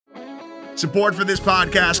Support for this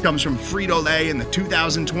podcast comes from Frito-Lay in the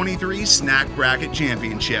 2023 Snack Bracket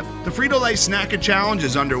Championship. The Frito-Lay Snack-It Challenge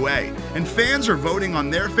is underway, and fans are voting on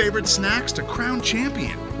their favorite snacks to crown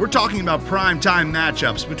champion. We're talking about prime-time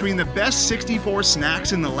matchups between the best 64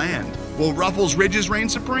 snacks in the land. Will Ruffles Ridges reign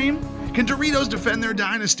supreme? Can Doritos defend their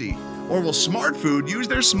dynasty? Or will Smart Food use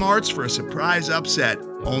their smarts for a surprise upset?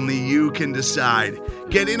 Only you can decide.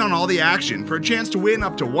 Get in on all the action for a chance to win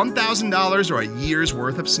up to $1,000 or a year's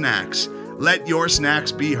worth of snacks. Let your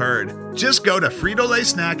snacks be heard. Just go to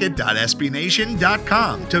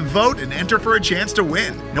fritolaysnacket.sbnation.com to vote and enter for a chance to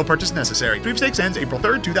win. No purchase necessary. Sweepstakes ends April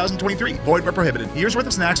 3rd, 2023. Void where prohibited. Year's worth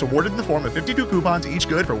of snacks awarded in the form of 52 coupons, each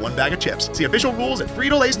good for one bag of chips. See official rules at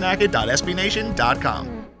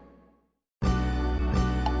fritolaysnacket.sbnation.com.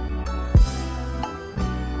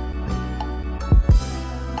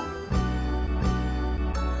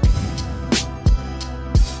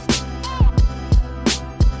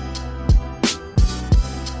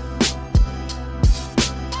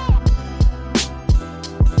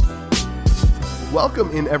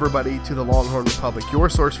 Welcome in, everybody, to the Longhorn Republic, your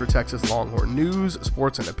source for Texas Longhorn news,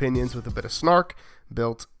 sports, and opinions with a bit of snark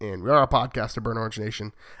built in. We are a podcast of Burnt Orange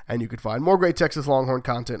Nation, and you can find more great Texas Longhorn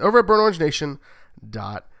content over at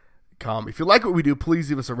BurnOrangeNation.com. If you like what we do, please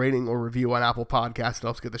leave us a rating or review on Apple Podcasts. It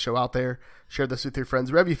helps get the show out there. Share this with your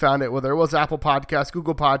friends wherever you found it, whether it was Apple Podcast,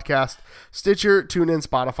 Google Podcast, Stitcher, TuneIn,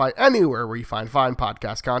 Spotify, anywhere where you find fine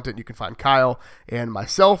podcast content. You can find Kyle and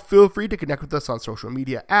myself. Feel free to connect with us on social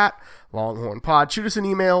media at Longhorn Pod. Shoot us an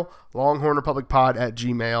email,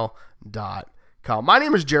 longhornrepublicpod@gmail.com. My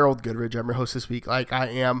name is Gerald Goodridge. I'm your host this week, like I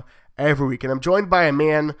am every week, and I'm joined by a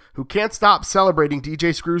man who can't stop celebrating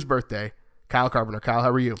DJ Screw's birthday, Kyle Carpenter. Kyle, how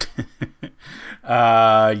are you?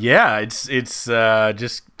 Yeah, it's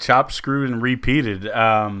just chopped, screwed, and repeated.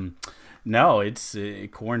 No, it's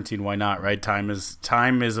quarantine. Why not? Right? Time is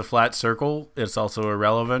a flat circle. It's also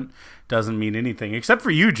irrelevant. Doesn't mean anything except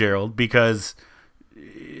for you, Gerald, because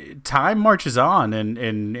time marches on,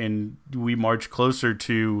 and we march closer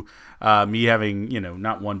to me having,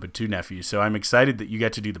 not one but two nephews. So I'm excited that you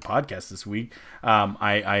got to do the podcast this week.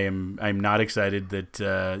 I'm not excited that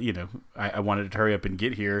I wanted to hurry up and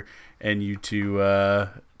get here and you to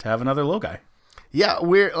have another low guy. Yeah,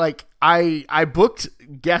 we're like I booked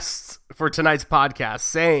guests for tonight's podcast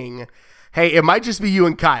saying, hey, it might just be you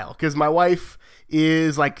and Kyle because my wife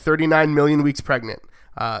is like 39 million weeks pregnant.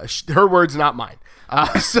 Her words, not mine.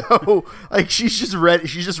 So like she's just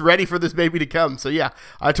ready for this baby to come. So yeah,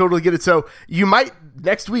 I totally get it. So you might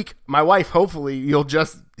next week, my wife, hopefully you'll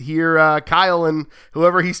just hear Kyle and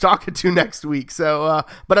whoever he's talking to next week. So,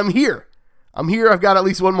 but I'm here. I've got at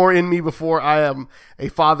least one more in me before I am a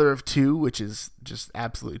father of two, which is just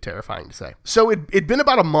absolutely terrifying to say. So it'd been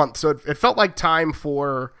about a month. So it felt like time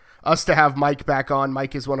for us to have Mike back on.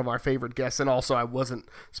 Mike is one of our favorite guests, and also I wasn't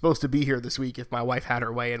supposed to be here this week if my wife had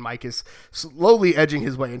her way, and Mike is slowly edging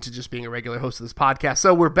his way into just being a regular host of this podcast.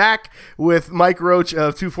 So we're back with Mike Roach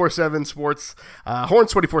of 247 Sports,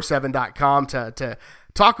 horns247.com to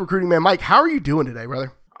talk recruiting. Man, Mike, how are you doing today,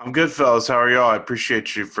 brother? I'm good, fellas. How are y'all? I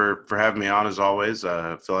appreciate you for having me on as always.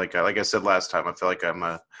 I feel like I said last time, I feel like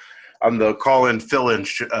I'm the call-in, fill-in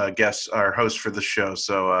guest or host for the show.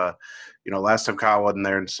 So, last time Kyle wasn't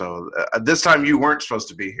there, and so this time you weren't supposed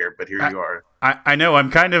to be here, but here you are. I know. I'm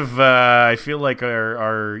kind of. I feel like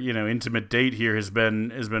our intimate date here has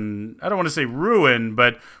been. I don't want to say ruined,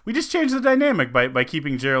 but we just changed the dynamic by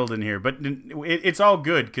keeping Gerald in here. But it's all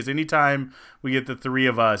good because anytime we get the three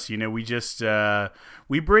of us, we just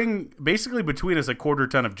we bring basically between us a quarter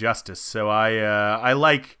ton of justice. So I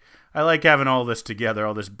like having all this together,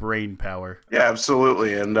 all this brain power. Yeah,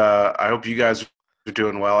 absolutely, and I hope you guys are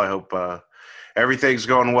doing well. I hope everything's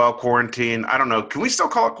going well. Quarantine. I don't know. Can we still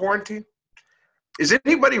call it quarantine? Is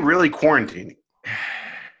anybody really quarantining?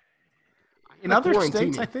 In other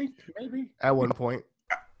states, I think, maybe. At one point.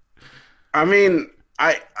 I mean,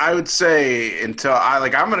 I would say I'm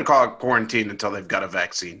going to call it quarantine until they've got a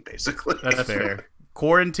vaccine, basically. That's fair.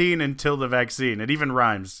 Quarantine until the vaccine. It even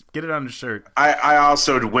rhymes. Get it on the shirt. I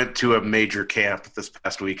also went to a major camp this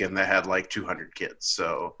past weekend that had like 200 kids.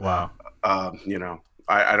 So, wow. I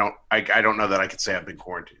don't know that I could say I've been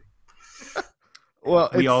quarantined.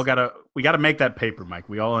 Well, we gotta make that paper, Mike.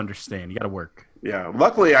 We all understand. You gotta work. Yeah.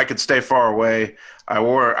 Luckily I could stay far away. I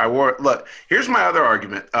wore, look, here's my other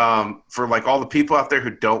argument. For like all the people out there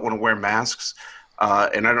who don't want to wear masks,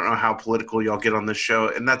 and I don't know how political y'all get on this show,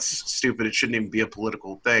 and that's stupid. It shouldn't even be a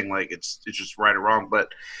political thing. Like it's just right or wrong,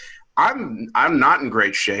 but I'm not in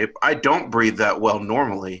great shape. I don't breathe that well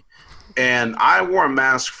normally. And I wore a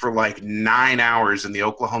mask for like 9 hours in the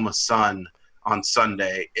Oklahoma sun on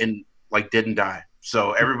Sunday and like didn't die.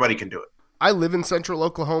 So everybody can do it. I live in central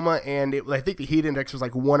Oklahoma, and I think the heat index was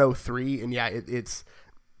like 103, and yeah,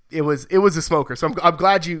 it was a smoker. So I'm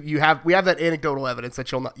glad we have that anecdotal evidence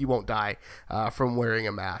that you won't die from wearing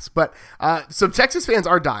a mask. But so Texas fans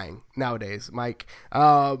are dying nowadays, Mike.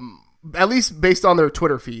 At least based on their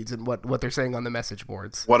Twitter feeds and what they're saying on the message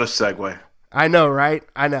boards. What a segue. I know, right?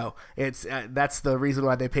 I know. It's that's the reason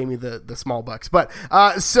why they pay me the small bucks. But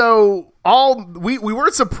so we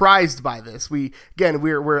weren't surprised by this.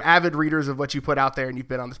 We're avid readers of what you put out there, and you've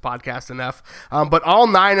been on this podcast enough. But all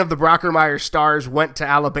 9 of the Brockermeyer stars went to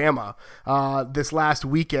Alabama this last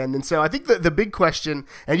weekend, and so I think the big question,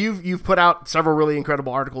 and you've put out several really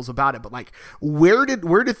incredible articles about it, but like where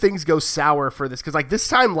did things go sour for this? Because like this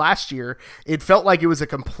time last year, it felt like it was a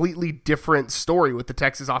completely different story with the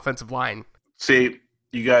Texas offensive line. See,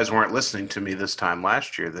 you guys weren't listening to me this time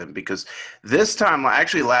last year then, because this time,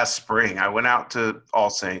 actually last spring, I went out to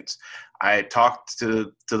All Saints. I talked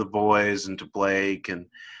to the boys and to Blake, and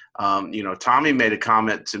Tommy made a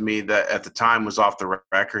comment to me that at the time was off the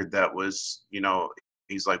record that was,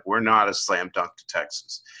 he's like, we're not a slam dunk to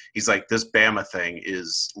Texas. He's like, this Bama thing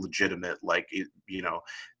is legitimate. Like,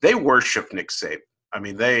 they worship Nick Saban. I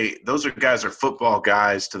mean, those guys are football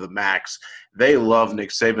guys to the max. They love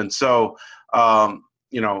Nick Saban. So,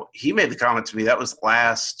 he made the comment to me that was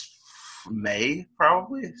last May,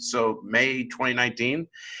 probably. So May 2019.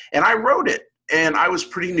 And I wrote it, and I was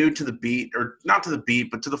pretty new to the beat, or not to the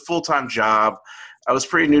beat, but to the full-time job. I was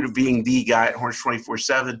pretty new to being the guy at Horns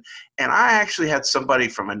 24/7. And I actually had somebody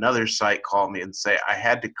from another site call me and say, I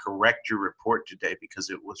had to correct your report today because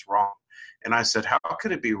it was wrong. And I said, how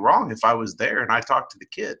could it be wrong if I was there and I talked to the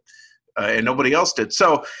kid? And nobody else did.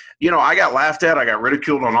 So, I got laughed at. I got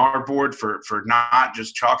ridiculed on our board for not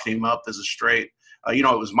just chalking him up as a straight. It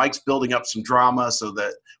was Mike's building up some drama so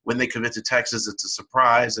that when they commit to Texas, it's a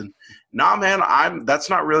surprise. And man, that's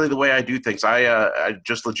not really the way I do things. I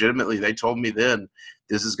just legitimately, they told me then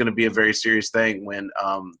this is going to be a very serious thing. When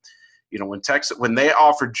when they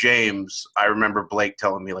offered James, I remember Blake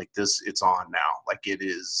telling me like this, it's on now. Like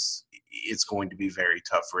it's going to be very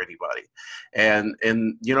tough for anybody. And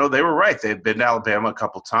they were right. They had been to Alabama a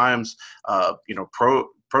couple times. Pro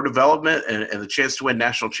development and the chance to win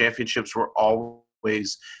national championships were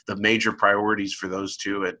always the major priorities for those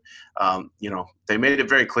two. And, they made it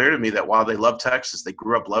very clear to me that while they love Texas, they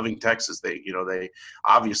grew up loving Texas. They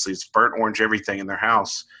obviously it's burnt orange everything in their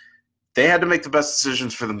house. They had to make the best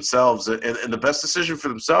decisions for themselves. And the best decision for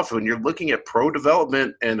themselves, when you're looking at pro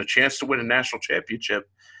development and a chance to win a national championship,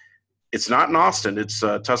 it's not in Austin. It's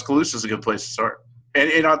Tuscaloosa is a good place to start.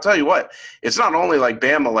 And I'll tell you what, it's not only like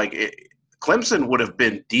Bama. Clemson would have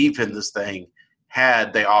been deep in this thing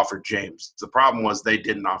had they offered James. The problem was they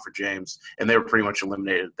didn't offer James, and they were pretty much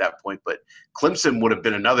eliminated at that point. But Clemson would have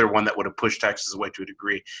been another one that would have pushed Texas away to a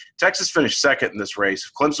degree. Texas finished second in this race.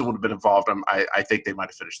 If Clemson would have been involved, I think they might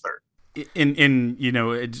have finished third.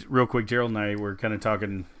 It's real quick, Gerald and I were kind of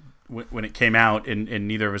talking when it came out, and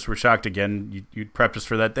neither of us were shocked. Again, you prepped us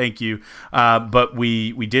for that. Thank you. But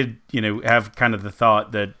we did, have kind of the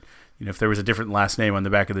thought that, if there was a different last name on the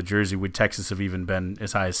back of the jersey, would Texas have even been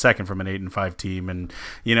as high as second from an 8-5 team? And,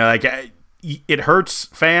 it hurts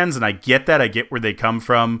fans, and I get that. I get where they come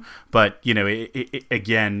from. But,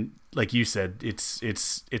 again, like you said,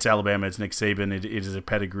 it's Alabama. It's Nick Saban. It is a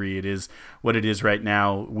pedigree. It is what it is right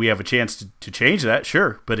now. We have a chance to change that,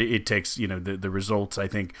 sure. But it takes, the results, I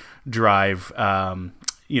think, drive,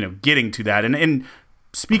 getting to that. And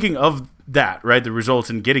speaking of that, right, the results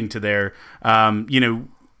and getting to there,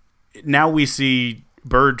 now we see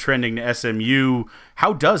Bird trending to SMU.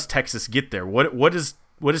 How does Texas get there? What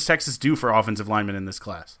does Texas do for offensive linemen in this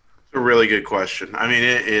class? It's a really good question. I mean,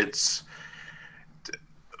 it's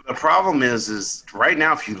the problem is right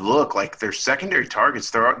now, if you look, like their secondary targets,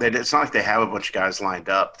 it's not like they have a bunch of guys lined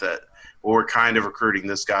up that we're kind of recruiting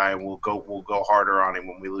this guy and we'll go harder on him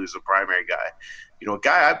when we lose a primary guy. A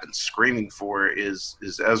guy I've been screaming for is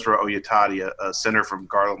Ezra Oyatati, a center from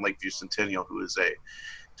Garland Lakeview Centennial, who is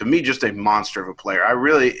to me, just a monster of a player. I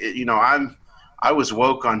really, I was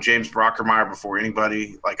woke on James Brockermeyer before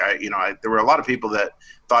anybody. There were a lot of people that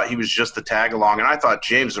thought he was just the tag along, and I thought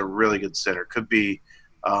James is a really good center. Could be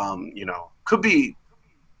the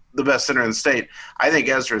best center in the state. I think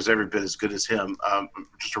Ezra is every bit as good as him.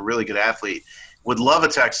 Just a really good athlete. Would love a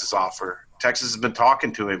Texas offer. Texas has been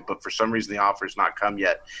talking to him, but for some reason the offer has not come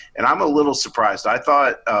yet. And I'm a little surprised. I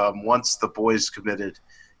thought once the boys committed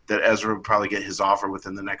that Ezra would probably get his offer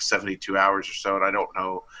within the next 72 hours or so, and I don't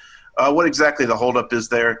know what exactly the holdup is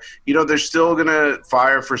there. They're still going to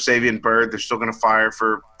fire for Savion Byrd. They're still going to fire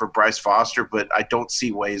for Bryce Foster, but I don't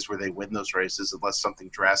see ways where they win those races unless something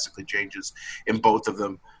drastically changes in both of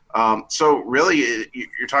them. So really,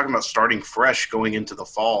 you're talking about starting fresh going into the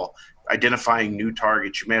fall, identifying new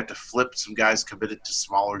targets. You may have to flip some guys committed to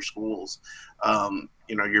smaller schools.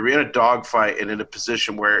 You're in a dogfight and in a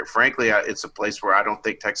position where, frankly, it's a place where I don't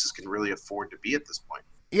think Texas can really afford to be at this point.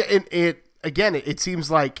 Yeah, it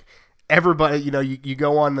seems like everybody, you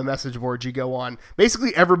go on the message boards, you go on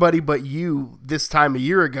basically everybody but you this time a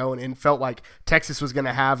year ago and felt like Texas was going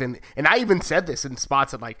to have, and I even said this in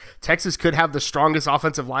spots that like Texas could have the strongest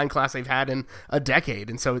offensive line class they've had in a decade.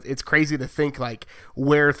 And so it's crazy to think like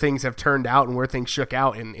where things have turned out and where things shook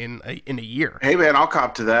out in a year. Hey man, I'll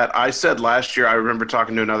cop to that. I said last year, I remember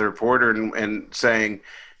talking to another reporter and saying,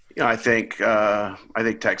 I think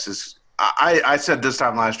Texas, I said this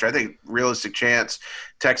time last year, I think realistic chance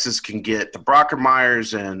Texas can get the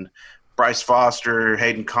Brockermeyers and Bryce Foster,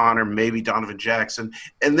 Hayden Connor, maybe Donovan Jackson.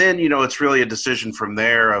 And then, it's really a decision from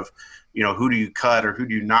there of, who do you cut or who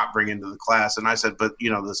do you not bring into the class? And I said, but,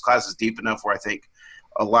 this class is deep enough where I think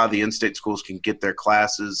a lot of the in-state schools can get their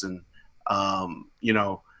classes and,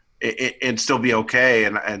 and still be okay.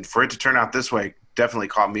 And for it to turn out this way definitely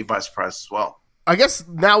caught me by surprise as well. I guess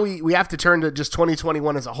now we have to turn to just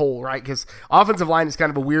 2021 as a whole, right? Because offensive line is kind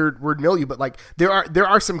of a weird milieu, but like there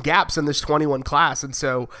are some gaps in this 21 class, and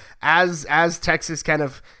so as Texas kind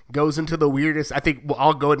of goes into the weirdest, I think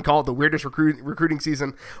I'll go ahead and call it the weirdest recruiting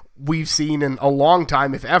season we've seen in a long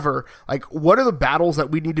time, if ever. Like, what are the battles that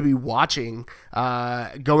we need to be watching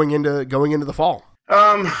going into the fall?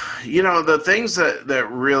 The things that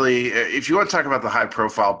really, if you want to talk about the high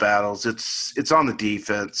profile battles, it's on the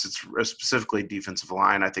defense. It's specifically defensive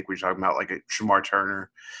line. I think we're talking about like a Shamar Turner.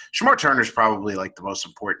 Shamar Turner is probably like the most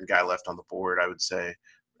important guy left on the board, I would say,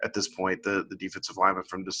 at this point, the defensive lineman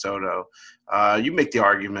from DeSoto. You make the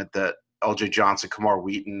argument that LJ Johnson, Kamar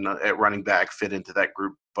Wheaton at running back fit into that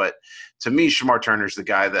group. But to me, Shamar Turner is the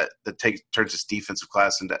guy that turns this defensive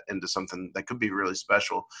class into something that could be really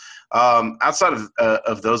special. Outside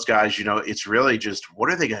of those guys, it's really just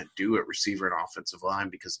what are they going to do at receiver and offensive line?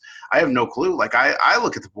 Because I have no clue. Like I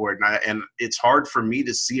look at the board and it's hard for me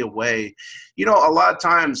to see a way. A lot of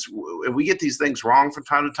times we get these things wrong from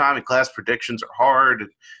time to time, and class predictions are hard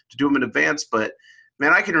to do them in advance. But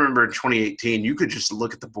man, I can remember in 2018, you could just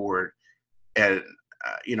look at the board and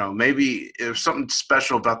maybe there's something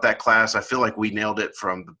special about that class. I feel like we nailed it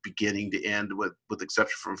from the beginning to end with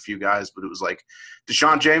exception from a few guys, but it was like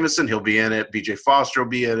Deshaun Jameson, he'll be in it. BJ Foster will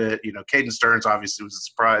be in it. Caden Stearns obviously was a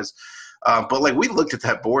surprise. But like we looked at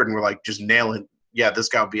that board and we're like just nailing, yeah, this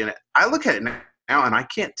guy will be in it. I look at it now and I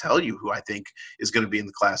can't tell you who I think is going to be in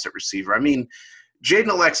the class at receiver. I mean, Jaden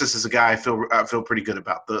Alexis is a guy I feel pretty good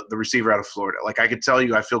about, the receiver out of Florida. Like I could tell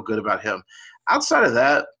you I feel good about him. Outside of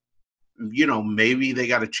that, maybe they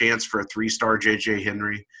got a chance for a 3-star JJ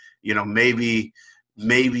Henry. Maybe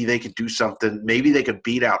they could do something. Maybe they could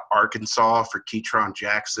beat out Arkansas for Ketron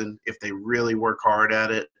Jackson if they really work hard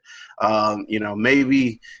at it.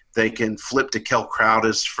 Maybe they can flip to Kel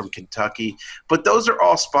Crowdis from Kentucky. But those are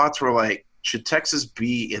all spots where, like, should Texas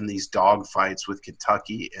be in these dog fights with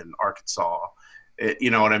Kentucky and Arkansas?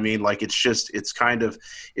 You know what I mean? Like it's kind of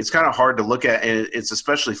hard to look at, and it's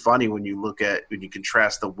especially funny when you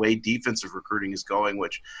contrast the way defensive recruiting is going,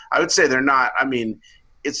 which I would say they're not. I mean,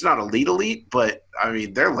 it's not elite, but I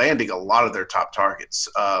mean they're landing a lot of their top targets.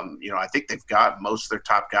 I think they've got most of their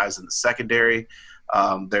top guys in the secondary.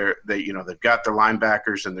 They've got their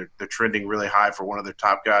linebackers and they're trending really high for one of their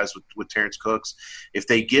top guys with Terrence Cooks. If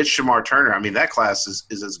they get Shamar Turner, I mean, that class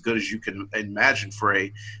is as good as you can imagine for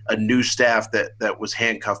a new staff that was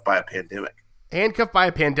handcuffed by a pandemic. Handcuffed by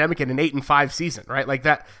a pandemic and an 8-5 season, right? Like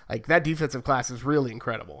that defensive class is really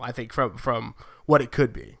incredible, I think, from what it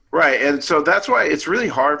could be. Right. And so that's why it's really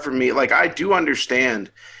hard for me. Like, I do understand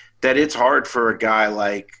that it's hard for a guy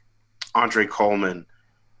like Andre Coleman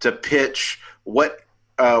to pitch what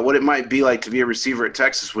it might be like to be a receiver at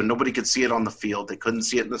Texas when nobody could see it on the field. They couldn't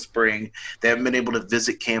see it in the spring. They haven't been able to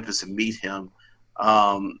visit campus and meet him.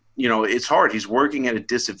 It's hard. He's working at a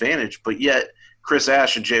disadvantage, but yet Chris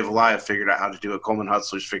Ash and Jay Valai have figured out how to do it. Coleman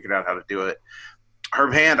Hutzler's figured out how to do it.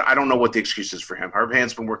 Herb Hand, I don't know what the excuse is for him. Herb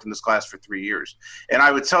Hand's been working this class for 3 years. And I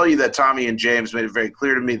would tell you that Tommy and James made it very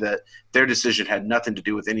clear to me that their decision had nothing to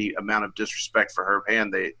do with any amount of disrespect for Herb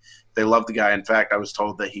Hand. They love the guy. In fact, I was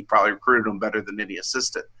told that he probably recruited him better than any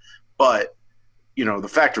assistant. But, the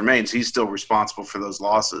fact remains he's still responsible for those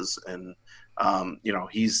losses. And,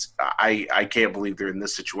 I can't believe they're in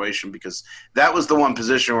this situation, because that was the one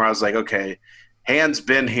position where I was like, okay, Hand's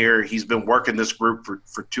been here. He's been working this group for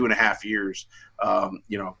 2.5 years.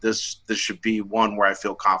 This should be one where I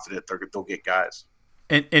feel confident they'll get guys.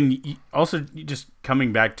 And also, just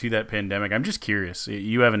coming back to that pandemic, I'm just curious.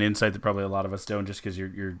 You have an insight that probably a lot of us don't, just because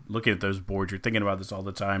you're looking at those boards. You're thinking about this all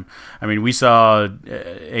the time. I mean, we saw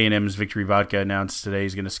A&M's Victory Vodka announced today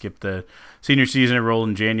he's going to skip the senior season and roll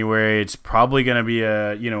in January. It's probably going to be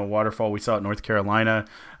a waterfall. We saw it in North Carolina.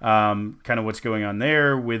 Kind of what's going on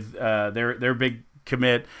there with their big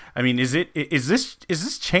commit. I mean, is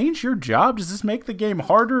this change your job? Does this make the game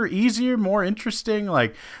harder, easier, more interesting?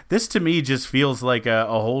 Like, this to me just feels like a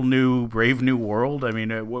whole new, brave new world. I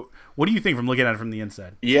mean, what do you think from looking at it from the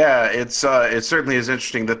inside? Yeah, it certainly is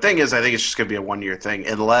interesting. The thing is, I think it's just going to be a 1-year thing,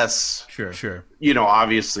 unless sure.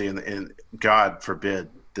 Obviously, and God forbid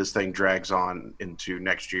this thing drags on into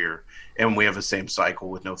next year, and we have the same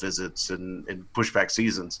cycle with no visits and pushback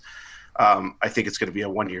seasons. I think it's going to be a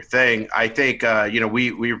 1-year thing. I think,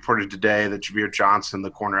 we reported today that Jameer Johnson,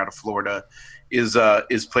 the corner out of Florida, is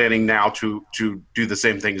planning now to do the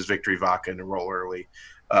same thing as Victory Vodka and enroll early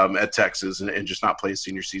at Texas and just not play a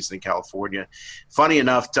senior season in California. Funny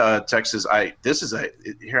enough, Texas, how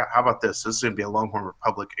about this? This is going to be a Longhorn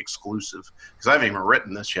Republic exclusive because I haven't even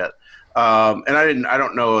written this yet. And I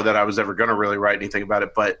don't know that I was ever going to really write anything about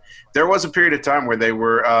it, but there was a period of time where they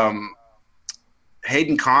were,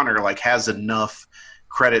 Hayden Connor has enough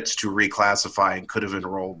credits to reclassify and could have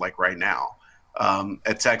enrolled right now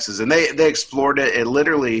at Texas, and they explored it. It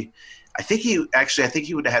literally, I think he would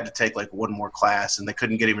have had to take one more class, and they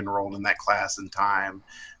couldn't get him enrolled in that class in time.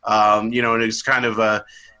 And it's kind of a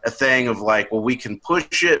thing of well, we can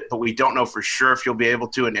push it, but we don't know for sure if you'll be able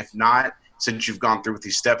to, and if not, since you've gone through with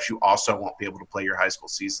these steps, you also won't be able to play your high school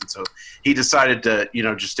season. So he decided to,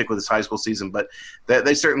 just stick with his high school season. But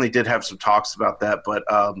they certainly did have some talks about that. But,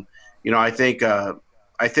 I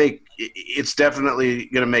think it's definitely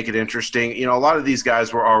going to make it interesting. A lot of these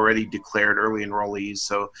guys were already declared early enrollees,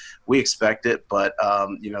 so we expect it. But,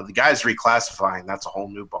 the guys reclassifying, that's a whole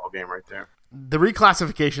new ballgame right there. The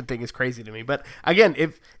reclassification thing is crazy to me, but again,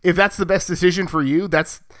 if that's the best decision for you,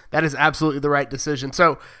 that is absolutely the right decision.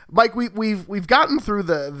 So, Mike, we've gotten through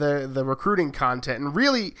the recruiting content, and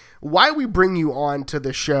really why we bring you on to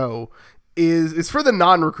the show is for the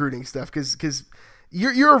non-recruiting stuff, because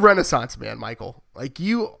you're a Renaissance man, Michael.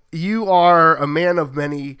 You are a man of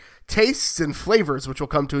many tastes and flavors, which we'll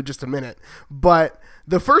come to in just a minute. But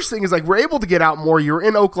the first thing is we're able to get out more. You're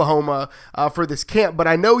in Oklahoma for this camp, but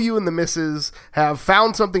I know you and the missus have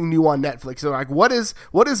found something new on Netflix. So what is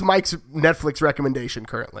Mike's Netflix recommendation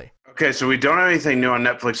currently? Okay, so we don't have anything new on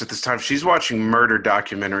Netflix at this time. She's watching murder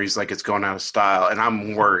documentaries like it's going out of style, and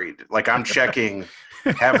I'm worried. I'm checking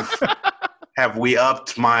have we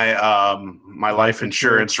upped my my life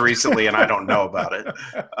insurance recently, and I don't know about it.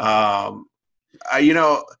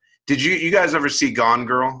 Did you guys ever see Gone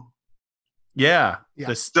Girl? Yeah.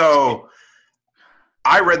 So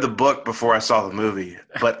I read the book before I saw the movie,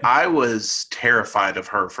 but I was terrified of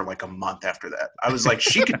her for a month after that. I was like,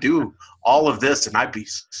 she could do all of this, and I'd be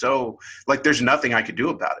so there's nothing I could do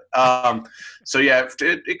about it. So yeah,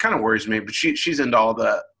 it kind of worries me. But she's into all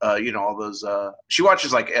the all those. She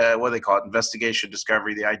watches what do they call it? Investigation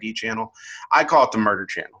Discovery, the ID channel. I call it the Murder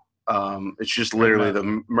Channel. It's just literally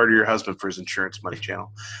the murder your husband for his insurance money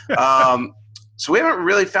channel. So we haven't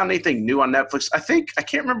really found anything new on Netflix. I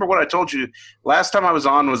can't remember what I told you last time I was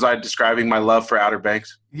on. Was I describing my love for Outer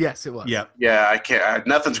Banks? Yes, it was. Yeah. I can't.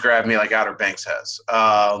 Nothing's grabbed me like Outer Banks has.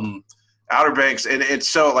 Outer Banks, and it's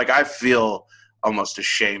so I feel almost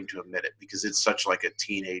ashamed to admit it because it's such a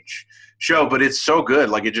teenage show, but it's so good.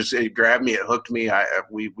 It grabbed me, it hooked me.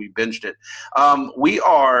 We binged it.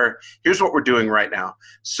 Here's what we're doing right now.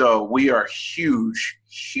 So we are huge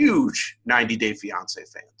 90 Day Fiance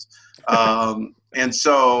fans. And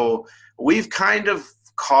so we've kind of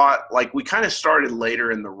caught we kind of started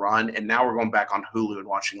later in the run, and now we're going back on Hulu and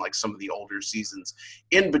watching some of the older seasons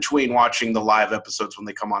in between watching the live episodes when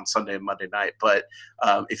they come on Sunday and Monday night. But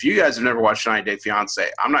if you guys have never watched 90 Day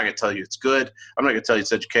Fiance, I'm not going to tell you it's good. I'm not going to tell you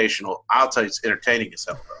it's educational. I'll tell you it's entertaining as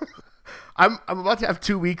hell, though. I'm about to have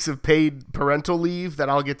 2 weeks of paid parental leave that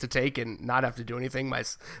I'll get to take and not have to do anything.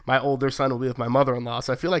 My older son will be with my mother-in-law,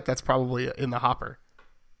 so I feel like that's probably in the hopper.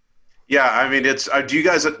 Yeah, I mean, it's. Have you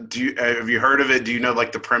heard of it? Do you know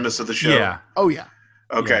the premise of the show? Yeah. Oh yeah.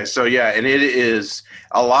 Okay, yeah. So yeah, and it is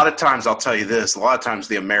a lot of times. I'll tell you this: a lot of times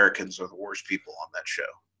the Americans are the worst people on that show.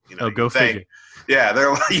 Go figure. Yeah,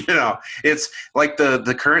 they're it's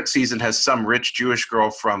the current season has some rich Jewish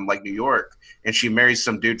girl from New York, and she marries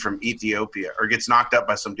some dude from Ethiopia, or gets knocked up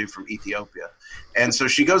by some dude from Ethiopia, and so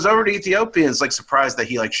she goes over to Ethiopia and is surprised that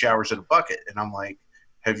he showers in a bucket, and I'm like,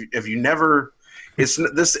 have you never?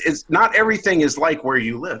 It's not everything is like where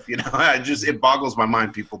you live. It boggles my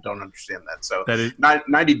mind. People don't understand that. So That is-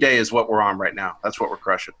 90 Day is what we're on right now. That's what we're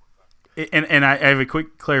crushing. And I have a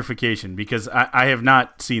quick clarification because I have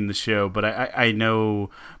not seen the show, but I know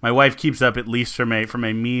my wife keeps up at least from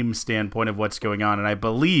a meme standpoint of what's going on, and I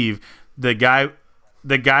believe the guy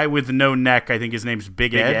with no neck, I think his name's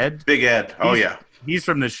Big Ed. Big Ed. Oh yeah, he's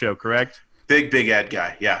from this show, correct? Big Ed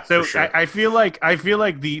guy. Yeah. So for sure. I feel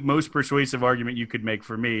like the most persuasive argument you could make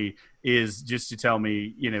for me is just to tell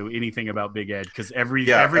me anything about Big Ed, because every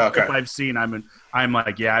clip I've seen, I'm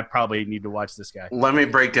like, yeah, I probably need to watch this guy. Let me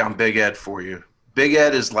break down Big Ed for you. Big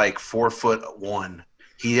Ed is like 4'1".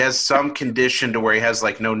 He has some condition to where he has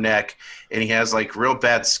like no neck, and he has like real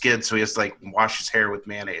bad skin, so he has to like wash his hair with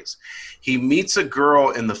mayonnaise. He meets a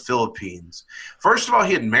girl in the Philippines. First of all,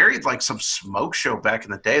 he had married like some smoke show back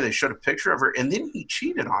in the day. They showed a picture of her, and then he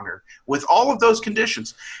cheated on her with all of those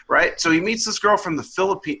conditions, right? So he meets this girl from the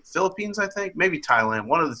Philippines, I think, maybe Thailand,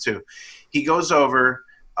 one of the two. He goes over,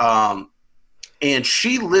 and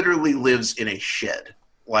she literally lives in a shed,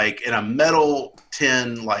 like in a metal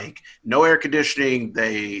tin, like no air conditioning.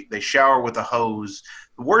 They shower with a hose,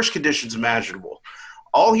 the worst conditions imaginable.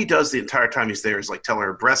 All he does the entire time he's there is like tell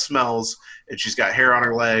her breath smells and she's got hair on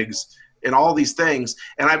her legs and all these things.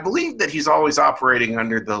 And I believe that he's always operating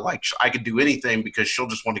under the like, I could do anything because she'll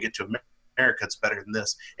just want to get to America. It's better than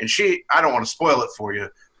this. And I don't want to spoil it for you,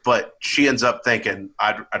 but she ends up thinking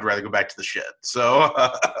I'd rather go back to the shed. So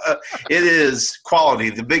it is quality.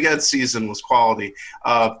 The Big Ed season was quality.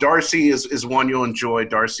 Darcy is one you'll enjoy.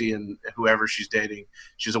 Darcy and whoever she's dating.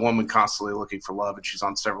 She's a woman constantly looking for love, and she's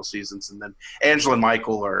on several seasons. And then Angela and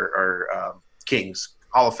Michael are kings,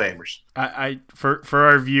 Hall of Famers. For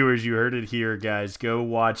our viewers, you heard it here, guys. Go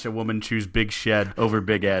watch A Woman Choose Big Shed over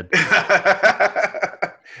Big Ed.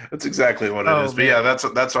 That's exactly what it is. But yeah,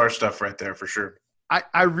 that's our stuff right there for sure.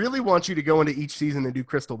 I really want you to go into each season and do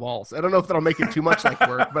crystal balls. I don't know if that'll make it too much like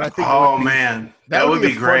work, but I think that would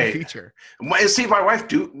be great. Feature. See,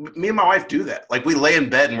 me and my wife do that. Like we lay in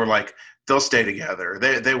bed and we're like, they'll stay together.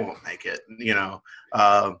 They won't make it,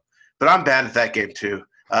 But I'm bad at that game too.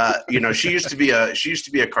 She used to be a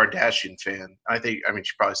Kardashian fan. She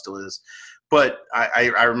probably still is. But I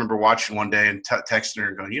remember watching one day and texting her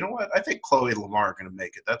and going, you know what? I think Chloe and Lamar are going to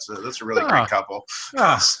make it. That's a really great couple.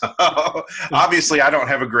 So, obviously, I don't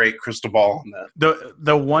have a great crystal ball on that.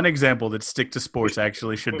 The one example that stick to sports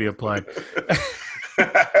actually should be applied.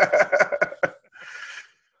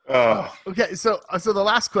 Okay, so the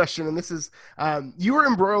last question, and this is, you were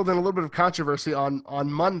embroiled in a little bit of controversy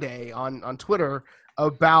on Monday on Twitter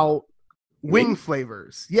about wing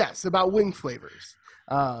flavors. Yes, about wing flavors.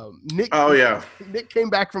 Nick came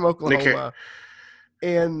back from Oklahoma,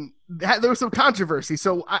 and there was some controversy.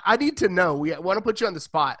 So I need to know. We want to put you on the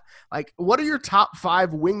spot. Like, what are your top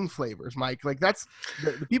 5 wing flavors, Mike? Like, that's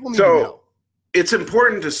the people need to know. It's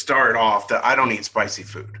important to start off that I don't eat spicy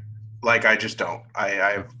food. Like, I just don't. I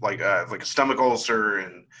have like a stomach ulcer,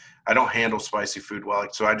 and I don't handle spicy food well.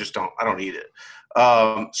 So I don't eat it.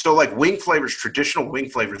 So like wing flavors, traditional wing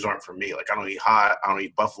flavors aren't for me. Like I don't eat hot, I don't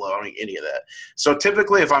eat buffalo, I don't eat any of that. So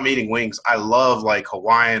typically if I'm eating wings, I love like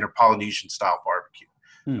Hawaiian or Polynesian style barbecue.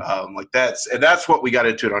 That's what we got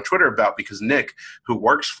into it on Twitter about, because Nick, who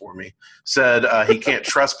works for me, said he can't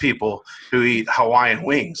trust people who eat Hawaiian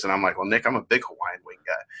wings. And I'm like, well, Nick, I'm a big Hawaiian wing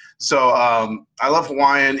guy. So I love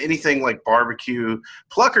Hawaiian, anything like barbecue.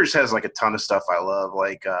 Pluckers has like a ton of stuff I love,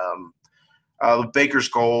 like Baker's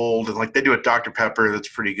Gold, and like they do a Dr. Pepper that's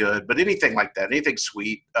pretty good. But anything like that, anything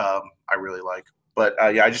sweet, I really like. But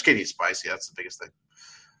I just can't eat spicy. That's the biggest thing.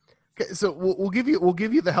 Okay, so we'll give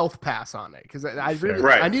you the health pass on it, because I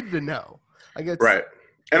needed to know. Right.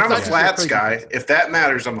 And I'm a flats guy. If that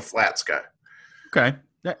matters, I'm a flats guy. Okay.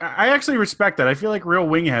 I actually respect that. I feel like real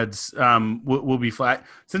wing heads will be flat.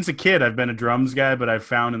 Since a kid, I've been a drums guy, but I've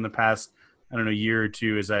found in the past, I don't know, year or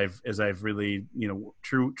two, as I've really,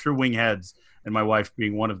 true wing heads, and my wife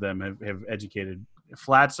being one of them, have educated.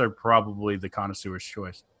 Flats are probably the connoisseur's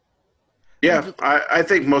choice. Yeah, I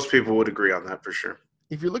think most people would agree on that for sure.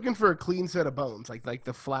 If you're looking for a clean set of bones, like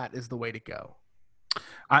the flat is the way to go.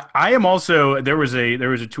 I am also, there was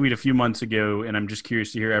a tweet a few months ago, and I'm just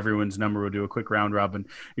curious to hear everyone's number. We'll do a quick round robin.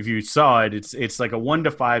 If you saw it, it's like a 1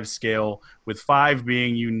 to 5 scale, with 5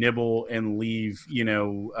 being you nibble and leave,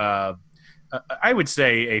 I would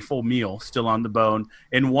say a full meal still on the bone,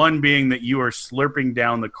 and 1 being that you are slurping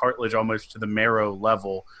down the cartilage almost to the marrow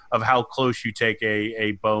level of how close you take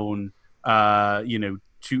a bone,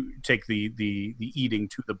 to take the eating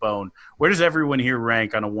to the bone. Where does everyone here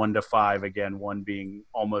rank on a 1 to 5? Again, 1 being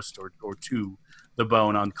almost or 2 the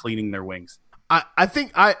bone on cleaning their wings. I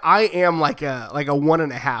think I am like a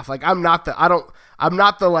 1.5. Like I'm not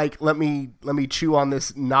the like let me chew on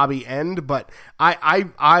this knobby end, but I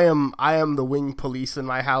am the wing police in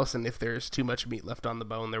my house, and if there's too much meat left on the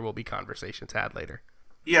bone, there will be conversations had later.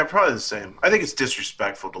 Yeah, probably the same. I think it's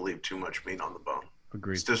disrespectful to leave too much meat on the bone.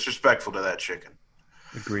 Agreed. It's disrespectful to that chicken.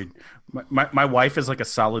 Agreed. My wife is like a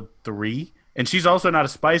solid 3. And she's also not a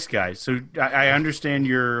spice guy, so I understand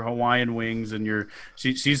your Hawaiian wings and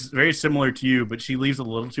she's very similar to you, but she leaves a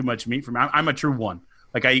little too much meat for me. I'm a true 1.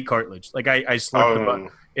 Like I eat cartilage. Like I slip the bone.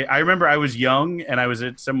 I remember I was young and I was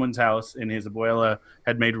at someone's house and his abuela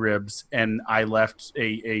had made ribs and I left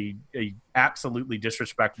a absolutely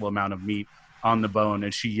disrespectful amount of meat on the bone,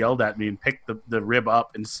 and she yelled at me and picked the rib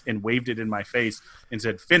up and waved it in my face and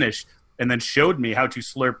said, "Finish." And then showed me how to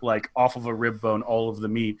slurp like off of a rib bone all of the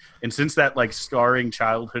meat. And since that like scarring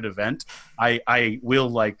childhood event, I will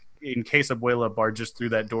like, in case Abuela barges through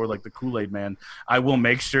that door like the Kool-Aid man, I will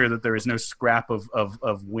make sure that there is no scrap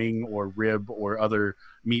of wing or rib or other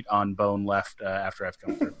meat on bone left after I've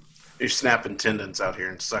come through. You're snapping tendons out here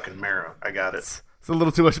and sucking marrow. I got it. It's a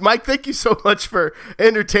little too much. Mike, thank you so much for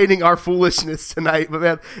entertaining our foolishness tonight. But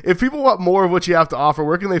man, if people want more of what you have to offer,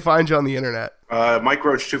 where can they find you on the internet? Mike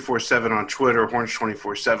Roach 247 on Twitter. Horns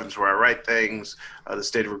 24/7 is where I write things. The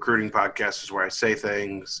State of Recruiting podcast is where I say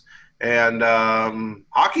things. And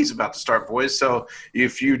hockey's about to start, boys. So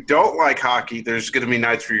if you don't like hockey, there's going to be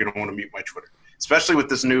nights where you're going to want to mute my Twitter, especially with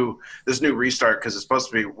this new restart, because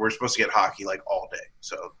we're supposed to get hockey like all day.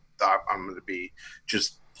 So I'm going to be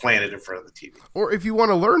just playing it in front of the TV. Or if you want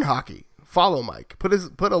to learn hockey, follow Mike. Put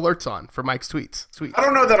alerts on for Mike's tweets. I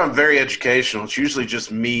don't know that I'm very educational. It's usually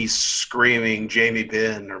just me screaming Jamie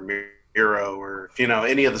Benn or Miro or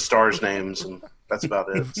any of the stars' names, and that's about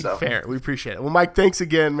it. So fair. We appreciate it. Well, Mike, thanks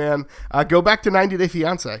again, man. Go back to 90 Day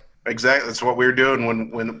Fiancé. Exactly. That's what we were doing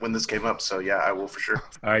when this came up. So yeah, I will for sure.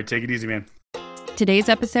 All right, take it easy, man. Today's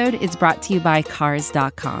episode is brought to you by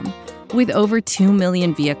Cars.com. With over 2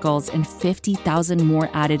 million vehicles and 50,000 more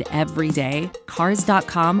added every day,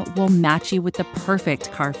 Cars.com will match you with the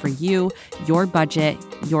perfect car for you, your budget,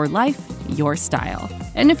 your life, your style.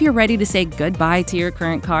 And if you're ready to say goodbye to your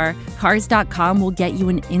current car, Cars.com will get you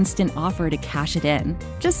an instant offer to cash it in.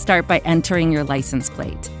 Just start by entering your license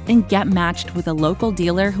plate and get matched with a local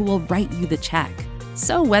dealer who will write you the check.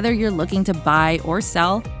 So whether you're looking to buy or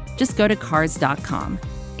sell, just go to Cars.com.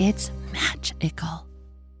 It's magical.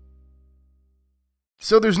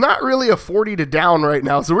 So there's not really a 40 to down right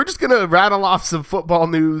now, so we're just going to rattle off some football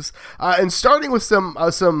news, and starting with some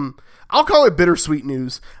I'll call it bittersweet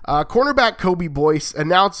news. Cornerback Kobe Boyce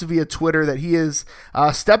announced via Twitter that he is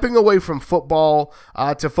stepping away from football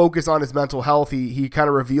to focus on his mental health. He kind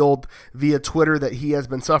of revealed via Twitter that he has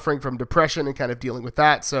been suffering from depression and kind of dealing with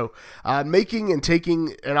that. So making and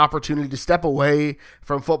taking an opportunity to step away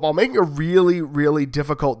from football, making a really, really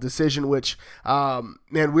difficult decision, which,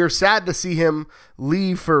 man, we're sad to see him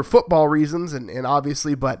leave for football reasons and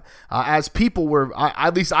obviously, but as people,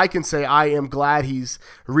 at least I can say I am glad he's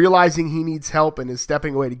realizing he needs help and is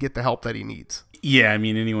stepping away to get the help that he needs. Yeah, I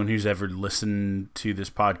mean, anyone who's ever listened to this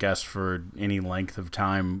podcast for any length of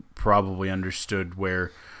time probably understood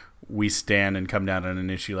where we stand and come down on an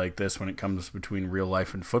issue like this. When it comes between real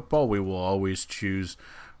life and football, we will always choose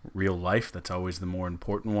real life. That's always the more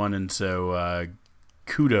important one. And so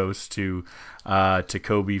kudos to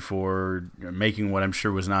Kobe for making what I'm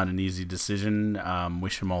sure was not an easy decision.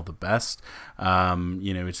 Wish him all the best.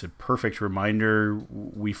 It's a perfect reminder.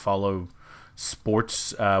 We follow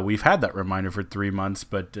sports. We've had that reminder for 3 months,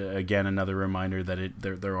 but again, another reminder that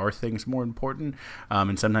there are things more important,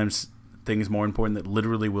 and sometimes things more important that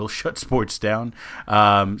literally will shut sports down.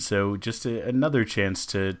 So just another chance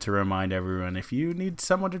to remind everyone, if you need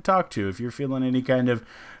someone to talk to, if you're feeling any kind of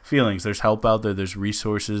feelings, there's help out there, there's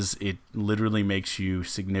resources. It literally makes you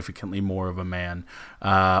significantly more of a man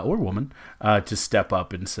or woman to step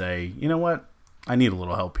up and say, you know what, I need a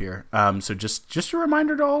little help here. So just a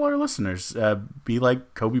reminder to all our listeners, be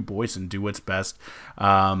like Kobe Boyce and do what's best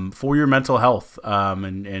for your mental health.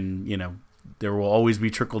 And there will always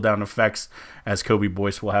be trickle-down effects, as Kobe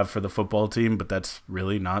Boyce will have for the football team, but that's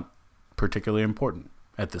really not particularly important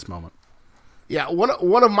at this moment. Yeah,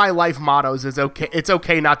 one of my life mottos is okay. It's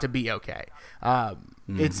okay not to be okay.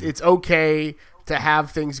 It's okay to have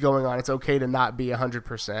things going on. It's okay to not be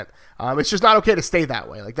 100%. It's just not okay to stay that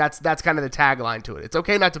way. Like that's kind of the tagline to it. It's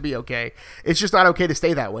okay not to be okay. It's just not okay to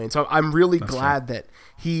stay that way. And so I'm really glad that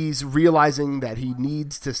he's realizing that he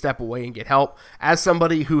needs to step away and get help. As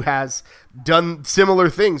somebody who has done similar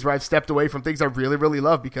things where I've stepped away from things I really, really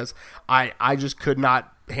love because I just could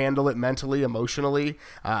not handle it mentally, emotionally.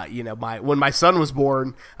 When my son was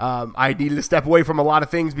born, I needed to step away from a lot of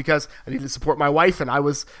things because I needed to support my wife, and I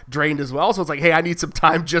was drained as well. So it's like, hey, I need some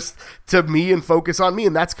time just to me and focus on me,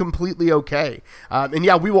 and that's completely okay. And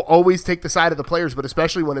yeah, we will always take the side of the players, but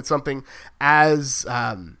especially when it's something as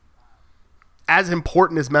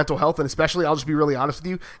important as mental health, and especially, I'll just be really honest with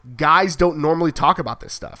you, guys don't normally talk about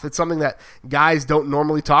this stuff. It's something that guys don't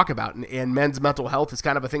normally talk about, and men's mental health is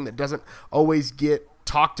kind of a thing that doesn't always get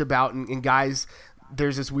talked about, and guys,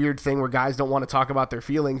 there's this weird thing where guys don't want to talk about their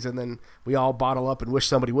feelings, and then we all bottle up and wish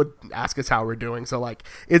somebody would ask us how we're doing. So like,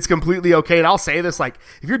 it's completely okay. And I'll say this, like,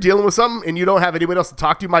 if you're dealing with something and you don't have anybody else to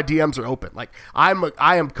talk to, my DMs are open. Like, I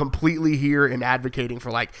am completely here and advocating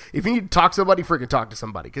for, like, if you need to talk to somebody, freaking talk to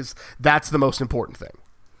somebody, because that's the most important thing.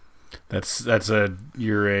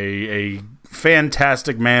 You're a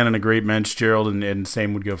fantastic man and a great mensch, Gerald, and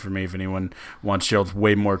same would go for me if anyone wants. Gerald's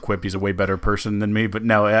way more equipped. He's a way better person than me, but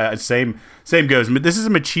no, same goes. This is a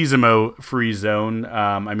machismo-free zone.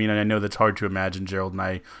 I mean, I know that's hard to imagine. Gerald and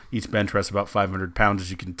I each bench press about 500 pounds, as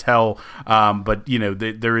you can tell, but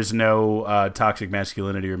there is no toxic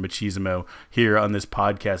masculinity or machismo here on this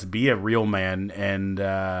podcast. Be a real man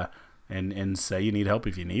and say you need help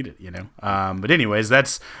if you need it, But anyways,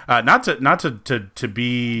 that's not to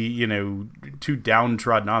be too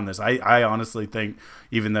downtrodden on this. I honestly think,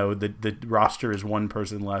 even though the roster is one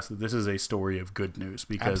person less, that this is a story of good news,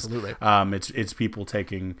 because it's people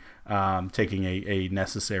taking a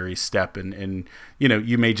necessary step, and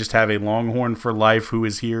you may just have a Longhorn for life who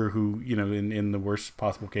is here, who in the worst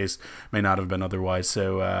possible case may not have been otherwise.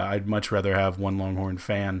 So I'd much rather have one Longhorn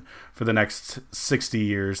fan for the next 60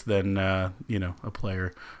 years than a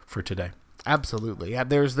player for today. Absolutely. Yeah,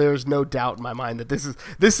 there's no doubt in my mind that this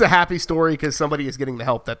is a happy story because somebody is getting the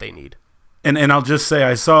help that they need. And I'll just say,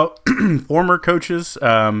 I saw former coaches,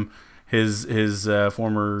 his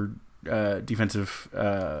former defensive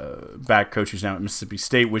back coach who's now at Mississippi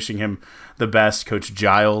State, wishing him the best. Coach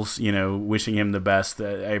Giles, wishing him the best.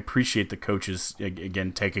 I appreciate the coaches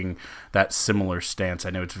again taking that similar stance. I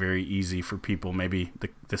know it's very easy for people, maybe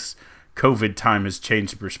this COVID time has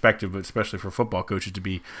changed the perspective, but especially for football coaches, to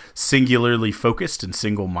be singularly focused and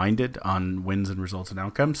single-minded on wins and results and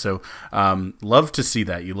outcomes. So love to see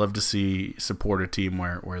that. You love to see support a team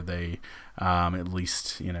where they at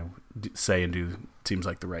least say and do seems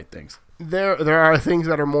like the right things. There are things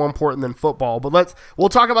that are more important than football, but we'll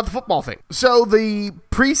talk about the football thing. So the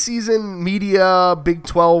preseason media Big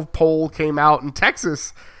 12 poll came out, and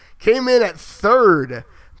Texas came in at third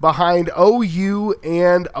behind OU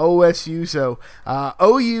and OSU. So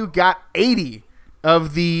OU got 80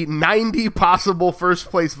 of the 90 possible first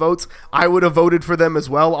place votes. I would have voted for them as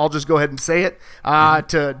well. I'll just go ahead and say it.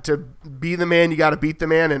 To be the man, you got to beat the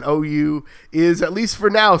man, and OU is, at least for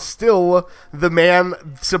now, still the man.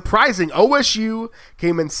 Surprising, OSU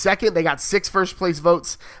came in second. They got 6 first place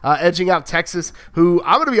votes, edging out Texas, who,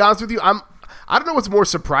 I'm going to be honest with you, I don't know what's more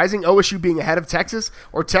surprising, OSU being ahead of Texas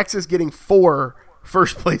or Texas getting 4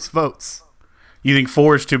 first place votes. You think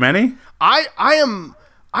 4 is too many? I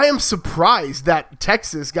am surprised that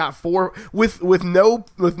Texas got 4 with no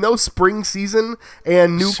spring season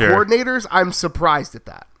and new coordinators. I'm surprised at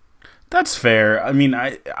that. That's fair. I mean,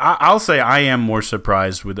 I'll say I am more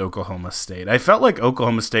surprised with Oklahoma State. I felt like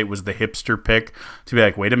Oklahoma State was the hipster pick to be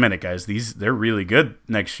like, wait a minute, guys, they're really good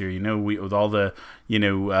next year. With all the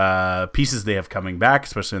pieces they have coming back,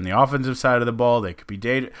 especially on the offensive side of the ball, they could be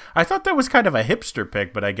dated. I thought that was kind of a hipster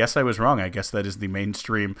pick, but I guess I was wrong. I guess that is the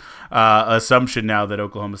mainstream assumption now, that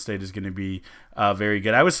Oklahoma State is going to be very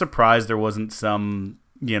good. I was surprised there wasn't some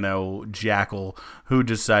jackal who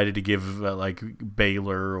decided to give like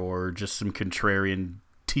Baylor or just some contrarian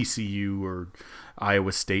TCU or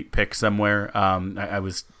Iowa State pick somewhere. I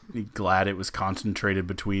was glad it was concentrated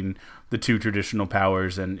between the two traditional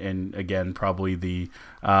powers, and again, probably the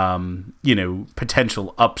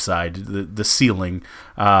potential upside, the ceiling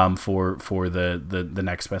for the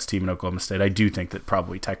next best team in Oklahoma State. I do think that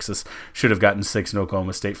probably Texas should have gotten 6 and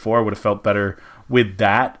Oklahoma State 4. Would have felt better with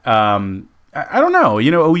that. I don't know.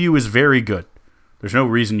 OU is very good. There's no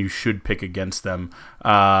reason you should pick against them,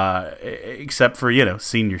 except for,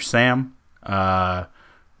 Senior Sam, Tom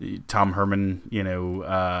Herman,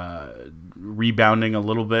 rebounding a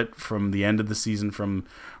little bit from the end of the season from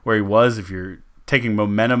where he was. If you're taking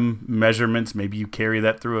momentum measurements, maybe you carry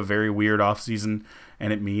that through a very weird offseason,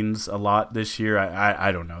 and it means a lot this year.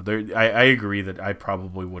 I don't know. I agree that I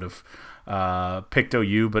probably would have picked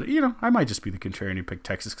OU, but I might just be the contrarian who picked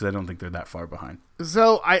Texas because I don't think they're that far behind.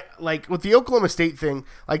 So I like with the Oklahoma State thing,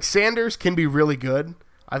 like Sanders can be really good.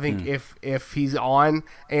 I think if he's on,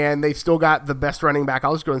 and they've still got the best running back,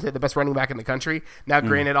 I'll just go and say the best running back in the country. Now,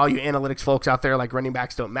 granted, all you analytics folks out there, like, running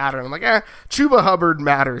backs don't matter. And I'm like, Chuba Hubbard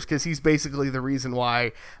matters because he's basically the reason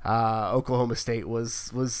why Oklahoma State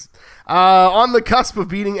was on the cusp of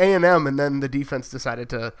beating A&M, and then the defense decided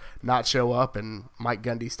to not show up, and Mike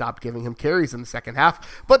Gundy stopped giving him carries in the second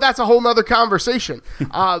half. But that's a whole nother conversation.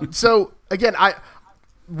 So, again,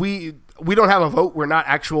 we don't have a vote. We're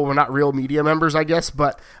not real media members, I guess.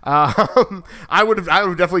 But I would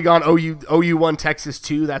have definitely gone OU 1, Texas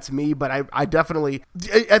 2. That's me. But I definitely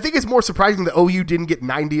think it's more surprising that OU didn't get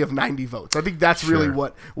 90 of 90 votes. I think that's really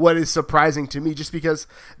what is surprising to me, just because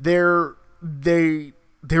they're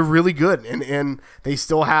really good, and they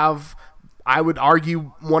still have, I would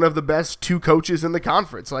argue, one of the best 2 coaches in the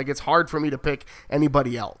conference. Like, it's hard for me to pick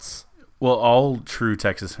anybody else. Well, all true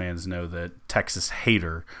Texas fans know that Texas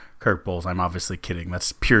hater Kirk Bohls, I'm obviously kidding.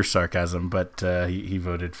 That's pure sarcasm, but he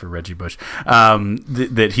voted for Reggie Bush.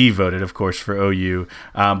 That he voted, of course, for OU.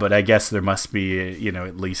 But I guess there must be,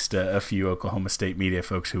 at least a few Oklahoma State media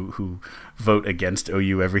folks who vote against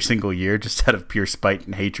OU every single year just out of pure spite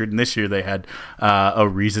and hatred. And this year they had a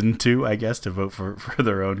reason to, I guess, to vote for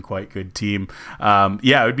their own quite good team.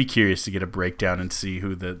 I would be curious to get a breakdown and see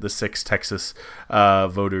who the 6 Texas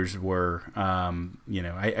voters were.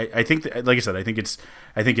 I think, like I said, I think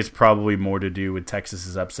it's probably more to do with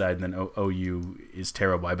Texas's upside than OU is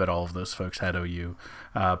terrible. I bet all of those folks had OU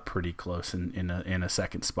pretty close in a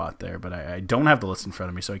second spot there, but I don't have the list in front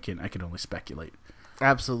of me, so I can only speculate.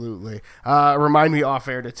 Absolutely. Remind me off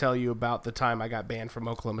air to tell you about the time I got banned from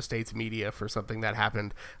Oklahoma State's media for something that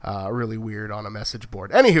happened really weird on a message board.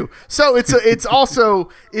 Anywho, so it's also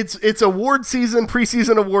award season,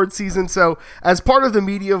 preseason award season. So as part of the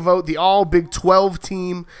media vote, the All Big 12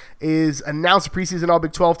 team is announced, a preseason All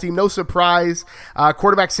Big 12 team. No surprise.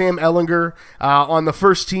 Quarterback Sam Ehlinger on the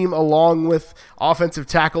first team, along with offensive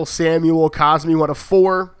tackle Samuel Cosmi, one of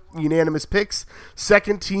 4 unanimous picks.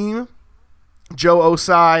 Second team, Joe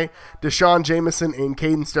Osai, Deshaun Jameson, and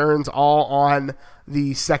Caden Stearns, all on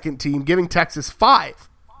the second team, giving Texas 5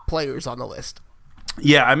 players on the list.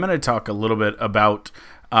 Yeah, I'm going to talk a little bit about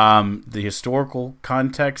the historical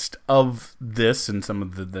context of this and some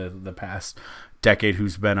of the past decade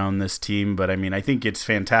who's been on this team. But, I think it's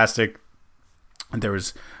fantastic. There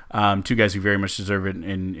was 2 guys who very much deserve it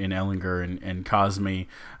in Ehlinger and Cosmi.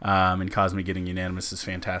 And Cosmi getting unanimous is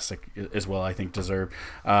fantastic as well, I think deserved.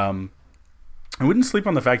 I wouldn't sleep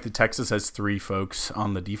on the fact that Texas has 3 folks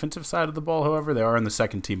on the defensive side of the ball. However, they are on the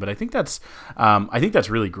second team, but I think that's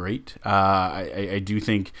really great. I do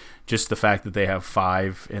think just the fact that they have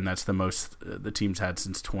 5, and that's the most the team's had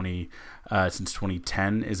since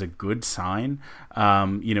 2010 is a good sign.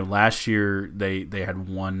 Last year they had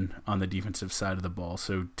 1 on the defensive side of the ball,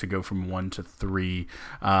 so to go from 1 to 3,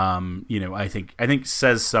 I think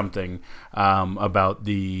says something about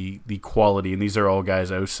the quality. And these are all guys,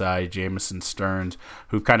 Osai, Jameson, Stearns,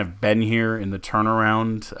 who've kind of been here in the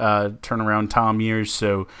turnaround Tom years.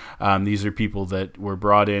 So these are people that were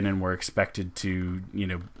brought in and were expected to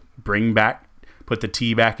put the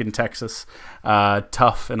T back in Texas,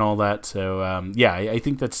 tough and all that. So I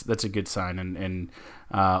think that's a good sign, and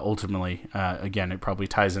ultimately, again, it probably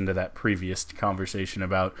ties into that previous conversation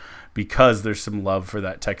about, because there's some love for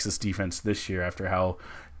that Texas defense this year after how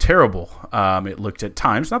terrible it looked at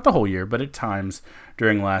times, not the whole year, but at times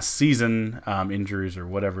during last season, injuries or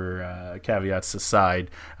whatever caveats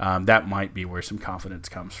aside, that might be where some confidence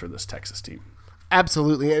comes for this Texas team.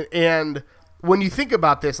 Absolutely, and when you think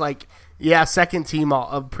about this, second team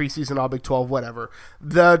of preseason All Big 12, whatever.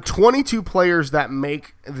 The 22 players that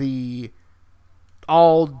make the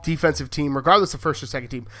all defensive team, regardless of first or second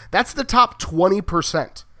team, that's the top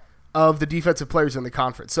 20% of the defensive players in the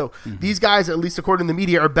conference. So these guys, at least according to the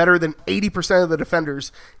media, are better than 80% of the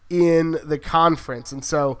defenders in the conference. And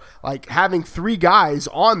so, having 3 guys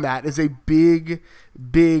on that is a big,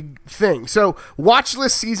 big thing. So, watch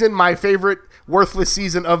list season, my favorite worthless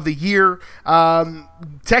season of the year.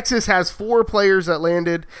 Texas has 4 players that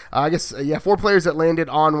landed. 4 players that landed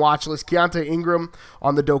on watch list. Keontae Ingram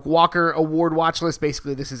on the Doak Walker Award watch list.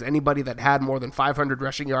 Basically, this is anybody that had more than 500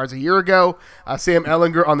 rushing yards a year ago. Sam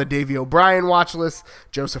Ehlinger on the Davey O'Brien watch list.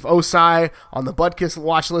 Joseph Osai on the Butkus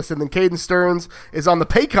watch list. And then Caden Stearns is on the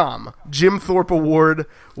Paycom Jim Thorpe Award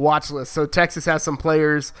watch list. So Texas has some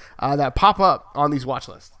players that pop up on these watch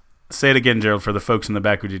lists. Say it again, Gerald, for the folks in the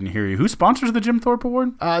back who didn't hear you. Who sponsors the Jim Thorpe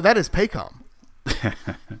Award? That is Paycom.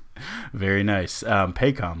 Very nice.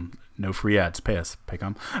 Paycom, No free ads. Pay us,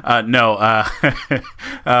 Paycom.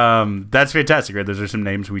 That's fantastic, right? Those are some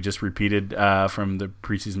names we just repeated from the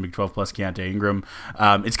preseason Big 12 plus Keontae Ingram.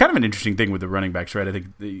 It's kind of an interesting thing with the running backs, right? I think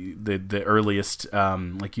the earliest,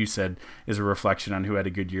 like you said, is a reflection on who had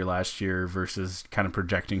a good year last year versus kind of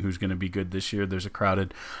projecting who's going to be good this year. There's a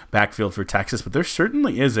crowded backfield for Texas, but there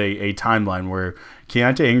certainly is a timeline where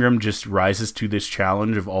Keontae Ingram just rises to this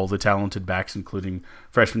challenge of all the talented backs, including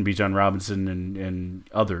freshman Bijan Robinson and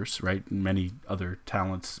others, right? Many other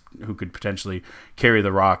talents who could potentially carry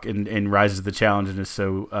the rock, and rises to the challenge and is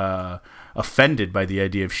so offended by the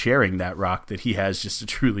idea of sharing that rock that he has just a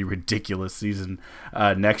truly ridiculous season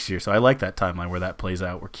next year. So I like that timeline where that plays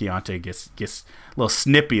out, where Keontae gets a little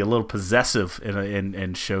snippy, a little possessive,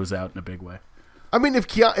 and shows out in a big way. I mean, if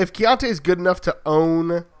Keontae is good enough to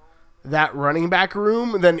own that running back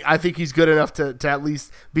room, then I think he's good enough to at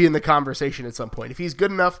least be in the conversation at some point. If he's good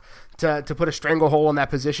enough to put a stranglehold on that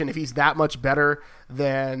position, if he's that much better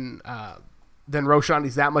than Roschon,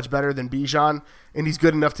 he's that much better than Bijan, and he's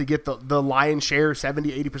good enough to get the lion's share,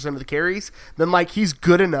 70-80% of the carries, then like he's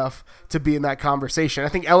good enough to be in that conversation. I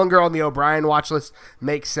think Ellinger on the O'Brien watch list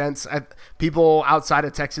makes sense. People outside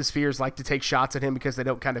of Texas spheres like to take shots at him because they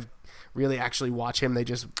don't kind of really actually watch him. They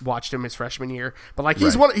just watched him his freshman year. But like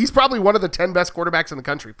he's probably one of the 10 best quarterbacks in the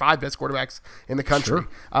country, 5 best quarterbacks in the country.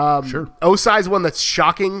 Sure. Osai's one that's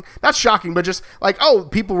shocking. Not shocking, but just like,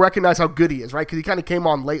 people recognize how good he is, right? Because he kind of came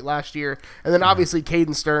on late last year. And then obviously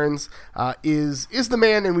Caden Stearns is the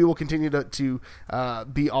man, and we will continue to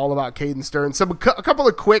be all about Caden Stearns. So a couple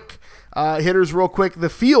of quick hitters real quick. The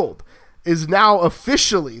field is now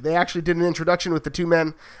officially, they actually did an introduction with the two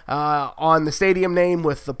men on the stadium name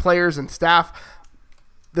with the players and staff.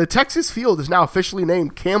 The Texas field is now officially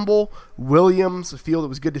named Campbell Williams Field. It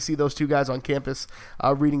was good to see those two guys on campus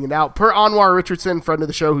reading it out. Per Anwar Richardson, friend of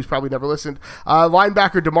the show who's probably never listened,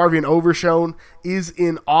 linebacker DeMarvion Overshone is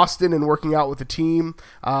in Austin and working out with the team.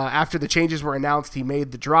 After the changes were announced, he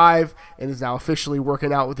made the drive and is now officially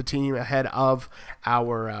working out with the team ahead of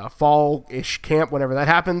our fall-ish camp, whenever that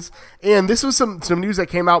happens. And this was some news that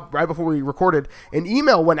came out right before we recorded. An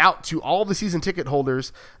email went out to all the season ticket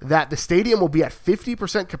holders that the stadium will be at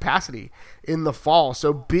 50% capacity in the fall.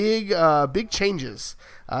 So big changes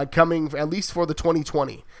coming, at least for the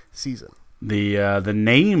 2020 season. The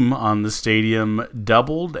name on the stadium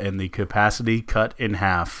doubled and the capacity cut in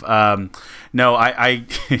half. No, I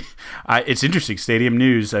it's interesting. Stadium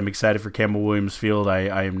news. I'm excited for Campbell Williams Field.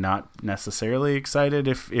 I am not necessarily excited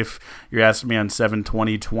if you're asking me on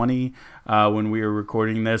 7/20/20 when we were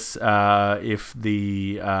recording this. If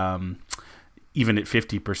the even at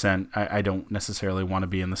 50%, I don't necessarily want to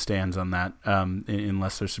be in the stands on that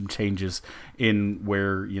unless there's some changes in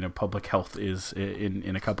where public health is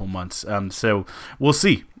in a couple months. So we'll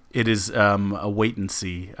see. It is a wait and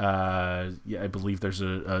see. I believe there's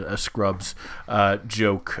a Scrubs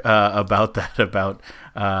joke about that, about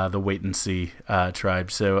the wait and see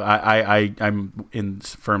tribe. So I'm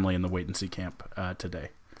firmly in the wait and see camp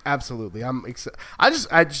today. Absolutely, I'm excited. I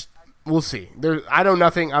just. We'll see. I know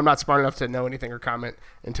nothing. I'm not smart enough to know anything or comment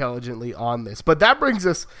intelligently on this. But that brings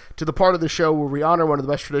us to the part of the show where we honor one of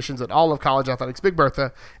the best traditions at all of college athletics, Big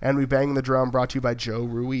Bertha, and we bang the drum, brought to you by Joe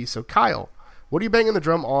Ruiz. So, Kyle, what are you banging the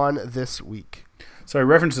drum on this week? So I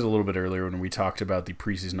referenced it a little bit earlier when we talked about the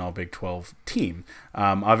preseason All Big 12 team.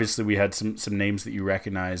 Obviously, we had some names that you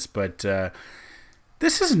recognize, but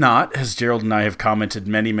this is not, as Gerald and I have commented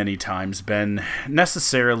many, many times, been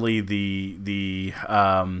necessarily the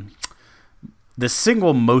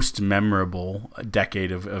single most memorable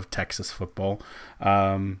decade of Texas football.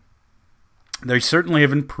 They certainly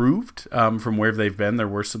have improved from where they've been. There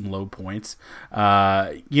were some low points.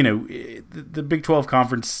 The Big 12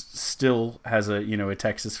 Conference still has a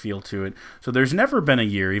Texas feel to it. So there's never been a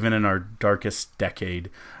year, even in our darkest decade,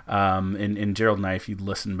 and Gerald and I, if you'd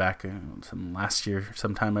listen back last year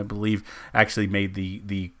sometime, I believe, actually made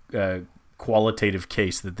the qualitative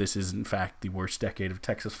case that this is in fact the worst decade of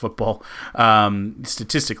Texas football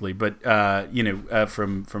statistically, but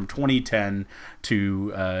from 2010 to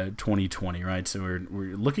 2020, right? So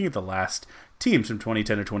we're looking at the last teams from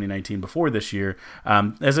 2010 to 2019 before this year.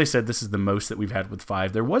 As I said, this is the most that we've had with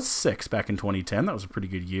 5. There was 6 back in 2010. That was a pretty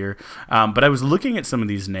good year. But I was looking at some of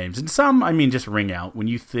these names, and some, just ring out when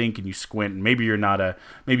you think and you squint, and maybe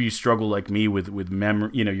maybe you struggle like me with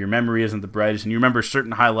memory. Your memory isn't the brightest, and you remember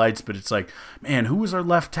certain highlights, but it's like, man, who was our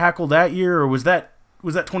left tackle that year? Or was that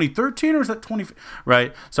 2013 or was that 20?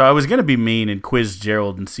 Right. So I was going to be mean and quiz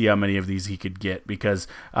Gerald and see how many of these he could get, because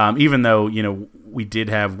even though, we did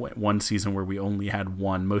have one season where we only had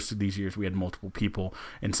one, most of these years we had multiple people,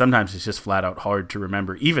 and sometimes it's just flat out hard to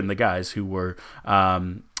remember even the guys who were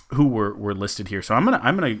who were listed here. So I'm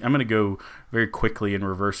gonna go very quickly in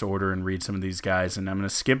reverse order and read some of these guys, and I'm gonna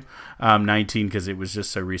skip 19 because it was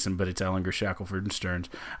just so recent. But it's Ellinger, Shackelford, and Stearns.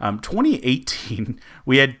 2018,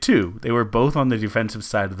 we had two. They were both on the defensive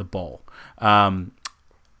side of the ball.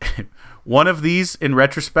 One of these, in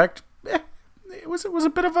retrospect, it was a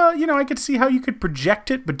bit of a, I could see how you could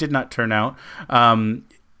project it, but did not turn out.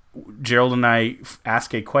 Gerald and I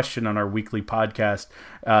ask a question on our weekly podcast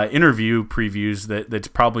interview previews that's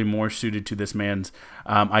probably more suited to this man's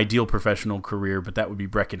ideal professional career, but that would be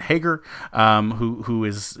Brecken Hager, who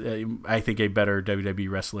is, I think, a better WWE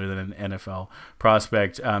wrestler than an NFL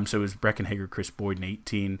prospect. So it was Brecken Hager, Chris Boyd in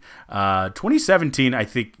 18. 2017, I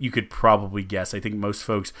think you could probably guess. I think most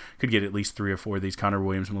folks could get at least 3 or 4 of these. Connor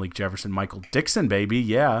Williams, Malik Jefferson, Michael Dixon, baby,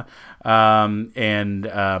 yeah, and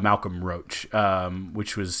Malcolm Roach,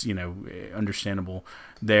 which was, understandable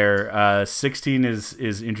there. 16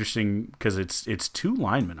 is interesting because it's 2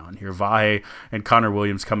 linemen on here, Vahe and Connor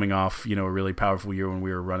Williams, coming off a really powerful year when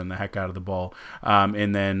we were running the heck out of the ball,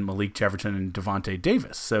 and then Malik Jefferson and Devontae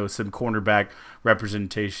Davis. So some cornerback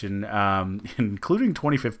representation, including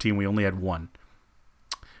 2015. We only had 1.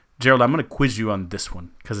 Gerald, I'm going to quiz you on this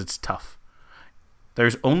one because it's tough.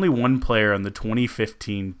 There's only 1 player on the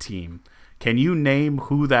 2015 team. Can you name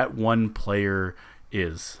who that 1 player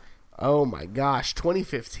is? Oh my gosh,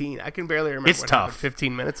 2015. I can barely remember it's what tough. happened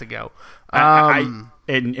 15 minutes ago. And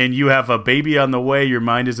you have a baby on the way, your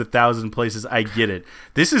mind is 1,000 places. I get it.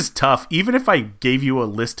 This is tough. Even if I gave you a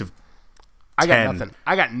list of 10,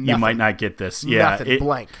 I got nothing. You might not get this. Yeah, nothing.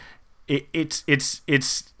 Blank. It's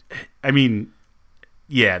I mean,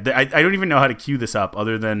 yeah, I don't even know how to cue this up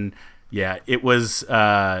other than, it was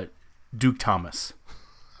Duke Thomas.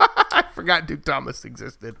 I forgot Duke Thomas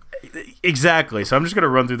existed. Exactly. So I'm just going to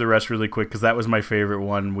run through the rest really quick because that was my favorite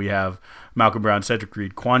one. We have Malcolm Brown, Cedric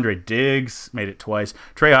Reed, Quandre Diggs, made it twice,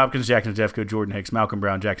 Trey Hopkins, Jackson Jeffcoat, Jordan Hicks, Malcolm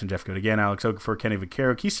Brown, Jackson Jeffcoat again, Alex Okafor, Kenny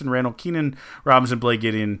Vaccaro, Keyston Randall, Keenan Robinson, Blake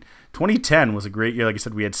Gideon. 2010 was a great year. Like I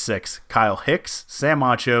said, we had 6. Kyle Hicks, Sam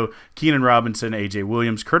Macho, Keenan Robinson, AJ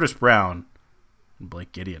Williams, Curtis Brown, and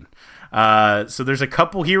Blake Gideon. So there's a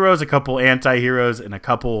couple heroes, a couple anti-heroes, and a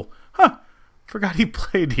couple, forgot he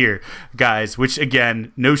played here, guys, which,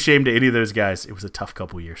 again, no shame to any of those guys. It was a tough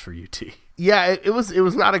couple years for UT. Yeah, it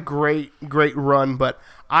was not a great run, but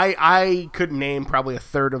I could name probably a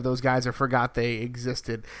third of those guys. I forgot they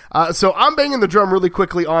existed. So I'm banging the drum really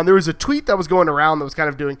quickly on. There was a tweet that was going around that was kind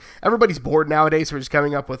of doing, everybody's bored nowadays, so we're just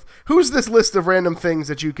coming up with, who's this list of random things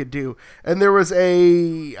that you could do? And there was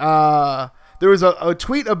a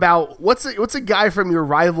tweet about what's a guy from your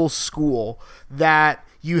rival school that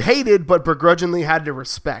you hated but begrudgingly had to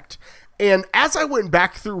respect. And as I went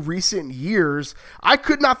back through recent years, I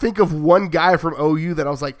could not think of one guy from OU that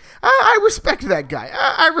I was like, I respect that guy.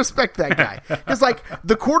 I respect that guy. Because, like,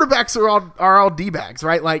 the quarterbacks are all D-bags,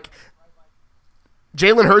 right? Like,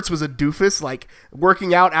 Jalen Hurts was a doofus. Like,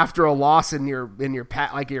 working out after a loss in your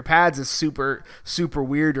pads is super, super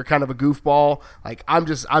weird. You're kind of a goofball. Like, I'm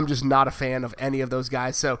just not a fan of any of those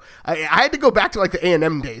guys. So I had to go back to, like, the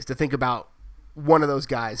A&M days to think about one of those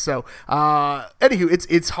guys. So, anywho,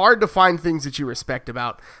 it's hard to find things that you respect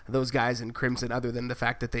about those guys in Crimson other than the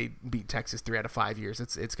fact that they beat Texas 3 out of 5 years.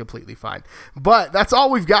 It's completely fine. But that's all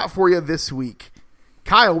we've got for you this week.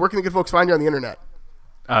 Kyle, where can the good folks find you on the internet?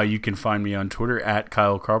 You can find me on Twitter at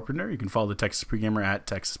Kyle Carpenter. You can follow the Texas Pregamer at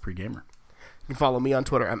Texas Pregamer. You can follow me on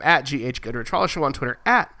Twitter. I'm at GHGoodrich. Follow the show on Twitter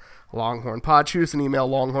at Longhorn Pod. Shoot us an email,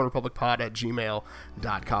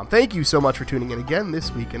 longhornrepublicpod@gmail.com. Thank you so much for tuning in again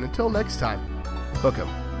this week, and until next time, hook 'em.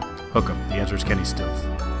 Hook 'em. The answer is Kenny Stills.